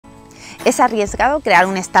Es arriesgado crear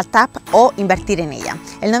una startup o invertir en ella.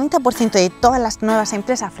 El 90% de todas las nuevas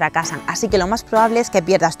empresas fracasan, así que lo más probable es que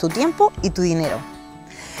pierdas tu tiempo y tu dinero.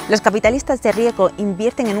 Los capitalistas de riesgo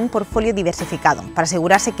invierten en un portfolio diversificado para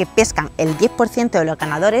asegurarse que pescan el 10% de los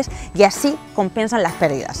ganadores y así compensan las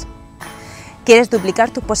pérdidas. ¿Quieres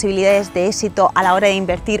duplicar tus posibilidades de éxito a la hora de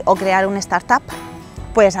invertir o crear una startup?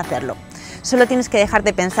 Puedes hacerlo. Solo tienes que dejar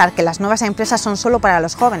de pensar que las nuevas empresas son solo para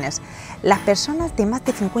los jóvenes. Las personas de más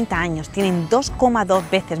de 50 años tienen 2,2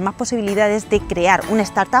 veces más posibilidades de crear una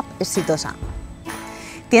startup exitosa.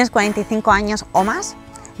 ¿Tienes 45 años o más?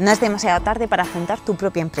 No es demasiado tarde para fundar tu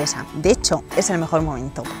propia empresa. De hecho, es el mejor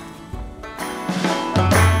momento.